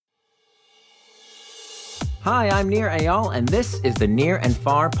Hi, I'm Nir Eyal, and this is the Near and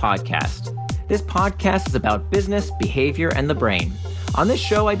Far podcast. This podcast is about business, behavior, and the brain. On this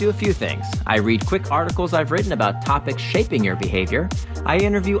show, I do a few things. I read quick articles I've written about topics shaping your behavior. I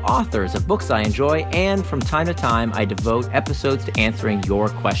interview authors of books I enjoy, and from time to time, I devote episodes to answering your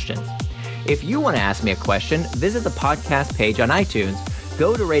questions. If you want to ask me a question, visit the podcast page on iTunes,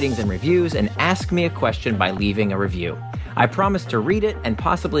 go to ratings and reviews, and ask me a question by leaving a review. I promise to read it and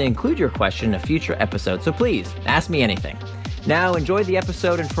possibly include your question in a future episode, so please, ask me anything. Now, enjoy the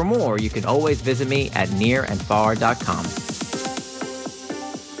episode, and for more, you can always visit me at nearandfar.com.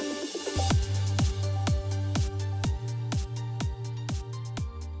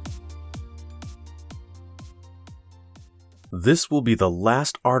 This will be the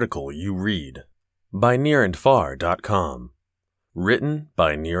last article you read. By nearandfar.com. Written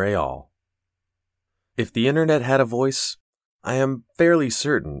by Nir Eyal. If the internet had a voice, I am fairly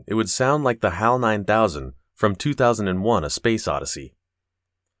certain it would sound like the HAL 9000 from 2001: A Space Odyssey.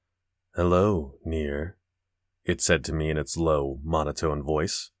 "Hello, Nir," it said to me in its low, monotone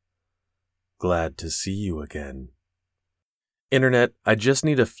voice. "Glad to see you again." "Internet, I just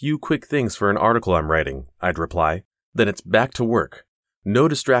need a few quick things for an article I'm writing," I'd reply. "Then it's back to work. No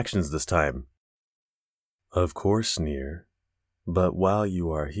distractions this time." "Of course, Nir. But while you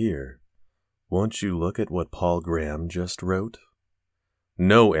are here, won't you look at what Paul Graham just wrote?"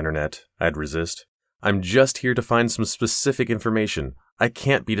 "No, Internet," I'd resist. "I'm just here to find some specific information. I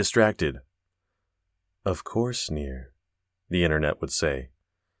can't be distracted." "Of course, Nir," the Internet would say.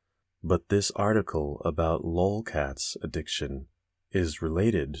 "But this article about lolcats addiction is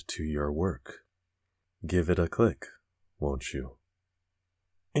related to your work. Give it a click, won't you?"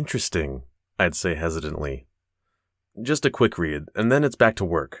 "Interesting," I'd say hesitantly. "Just a quick read, and then it's back to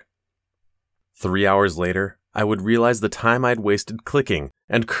work." 3 hours later, I would realize the time I'd wasted clicking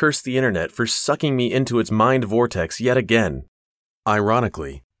and curse the internet for sucking me into its mind vortex yet again.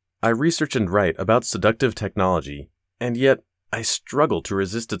 Ironically, I research and write about seductive technology, and yet I struggle to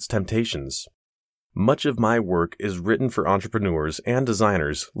resist its temptations. Much of my work is written for entrepreneurs and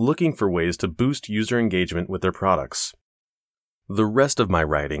designers looking for ways to boost user engagement with their products. The rest of my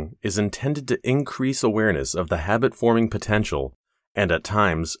writing is intended to increase awareness of the habit-forming potential and at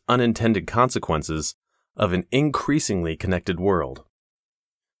times unintended consequences of an increasingly connected world.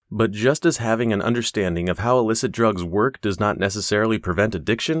 But just as having an understanding of how illicit drugs work does not necessarily prevent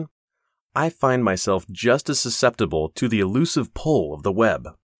addiction, I find myself just as susceptible to the elusive pull of the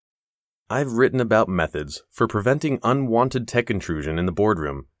web. I've written about methods for preventing unwanted tech intrusion in the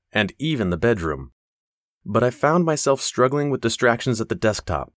boardroom and even the bedroom. But I found myself struggling with distractions at the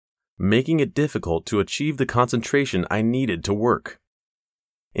desktop, making it difficult to achieve the concentration I needed to work.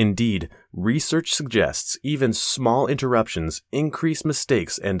 Indeed, research suggests even small interruptions increase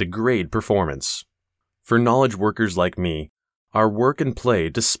mistakes and degrade performance. For knowledge workers like me, our work and play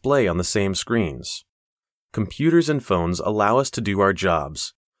display on the same screens. Computers and phones allow us to do our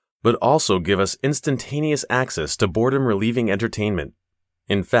jobs, but also give us instantaneous access to boredom-relieving entertainment.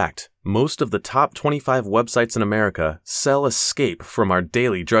 In fact, most of the top 25 websites in America sell escape from our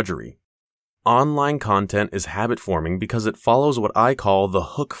daily drudgery. Online content is habit-forming because it follows what I call the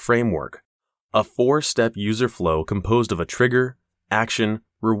hook framework, a 4-step user flow composed of a trigger, action,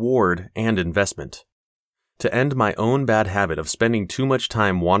 reward, and investment. To end my own bad habit of spending too much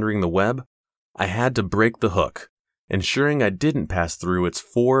time wandering the web, I had to break the hook, ensuring I didn't pass through its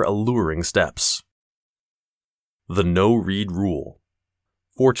 4 alluring steps. The no-read rule.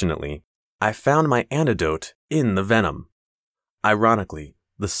 Fortunately, I found my antidote in the venom. Ironically,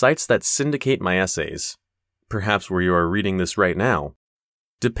 the sites that syndicate my essays, perhaps where you are reading this right now,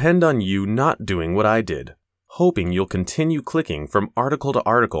 depend on you not doing what I did, hoping you'll continue clicking from article to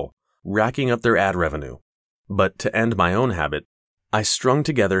article, racking up their ad revenue. But to end my own habit, I strung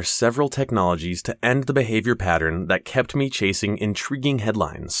together several technologies to end the behavior pattern that kept me chasing intriguing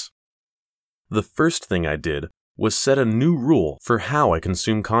headlines. The first thing I did was set a new rule for how I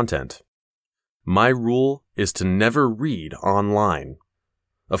consume content. My rule is to never read online.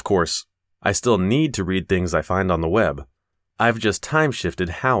 Of course, I still need to read things I find on the web. I've just time-shifted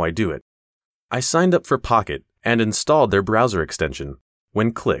how I do it. I signed up for Pocket and installed their browser extension.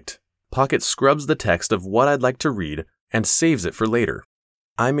 When clicked, Pocket scrubs the text of what I'd like to read and saves it for later.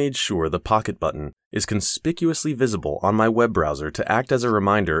 I made sure the Pocket button is conspicuously visible on my web browser to act as a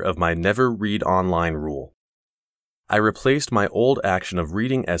reminder of my never read online rule. I replaced my old action of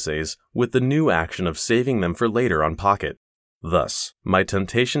reading essays with the new action of saving them for later on Pocket. Thus, my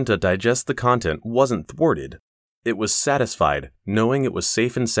temptation to digest the content wasn't thwarted. It was satisfied knowing it was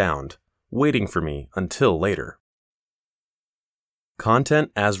safe and sound, waiting for me until later.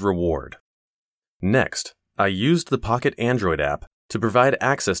 Content as reward. Next, I used the Pocket Android app to provide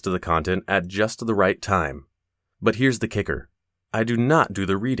access to the content at just the right time. But here's the kicker. I do not do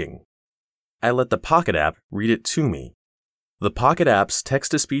the reading. I let the Pocket app read it to me. The Pocket app's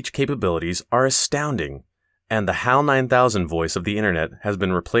text-to-speech capabilities are astounding, and the HAL 9000 voice of the internet has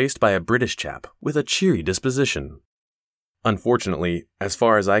been replaced by a British chap with a cheery disposition. Unfortunately, as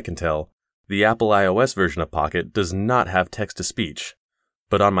far as I can tell, the Apple iOS version of Pocket does not have text-to-speech,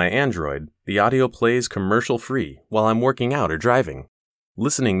 but on my Android, the audio plays commercial-free while I'm working out or driving.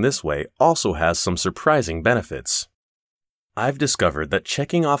 Listening this way also has some surprising benefits. I've discovered that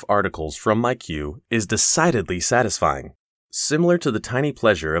checking off articles from my queue is decidedly satisfying, similar to the tiny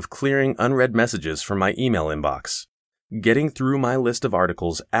pleasure of clearing unread messages from my email inbox. Getting through my list of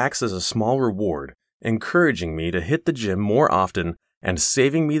articles acts as a small reward, encouraging me to hit the gym more often and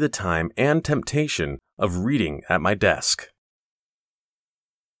saving me the time and temptation of reading at my desk.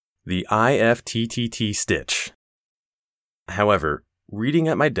 The IFTTT Stitch. However, reading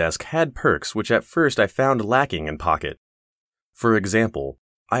at my desk had perks which at first I found lacking in Pocket. For example,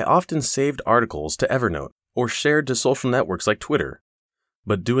 I often saved articles to Evernote or shared to social networks like Twitter,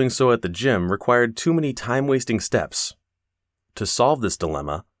 but doing so at the gym required too many time-wasting steps. To solve this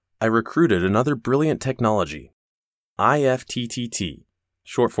dilemma, I recruited another brilliant technology. IFTTT,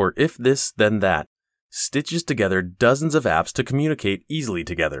 short for If This Then That, stitches together dozens of apps to communicate easily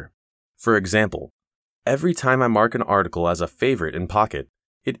together. For example, every time I mark an article as a favorite in Pocket,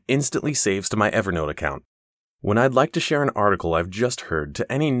 it instantly saves to my Evernote account. When I'd like to share an article I've just heard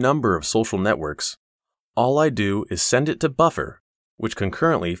to any number of social networks, all I do is send it to Buffer, which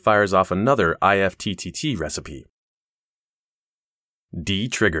concurrently fires off another IFTTT recipe.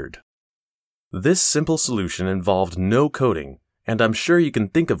 De-triggered. This simple solution involved no coding, and I'm sure you can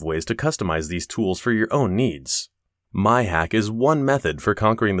think of ways to customize these tools for your own needs. My hack is one method for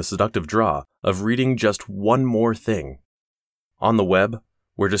conquering the seductive draw of reading just one more thing. On the web,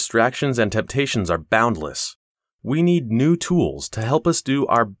 where distractions and temptations are boundless, we need new tools to help us do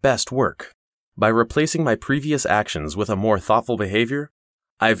our best work. By replacing my previous actions with a more thoughtful behavior,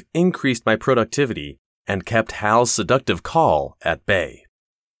 I've increased my productivity and kept Hal's seductive call at bay.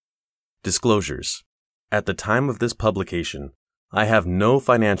 Disclosures. At the time of this publication, I have no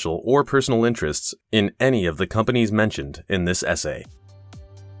financial or personal interests in any of the companies mentioned in this essay.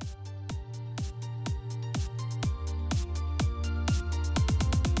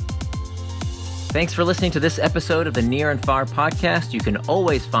 Thanks for listening to this episode of the Near and Far podcast. You can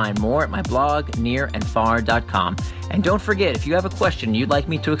always find more at my blog, nearandfar.com. And don't forget, if you have a question you'd like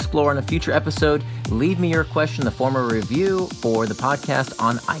me to explore in a future episode, leave me your question in the form of a review for the podcast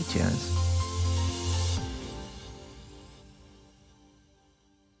on iTunes.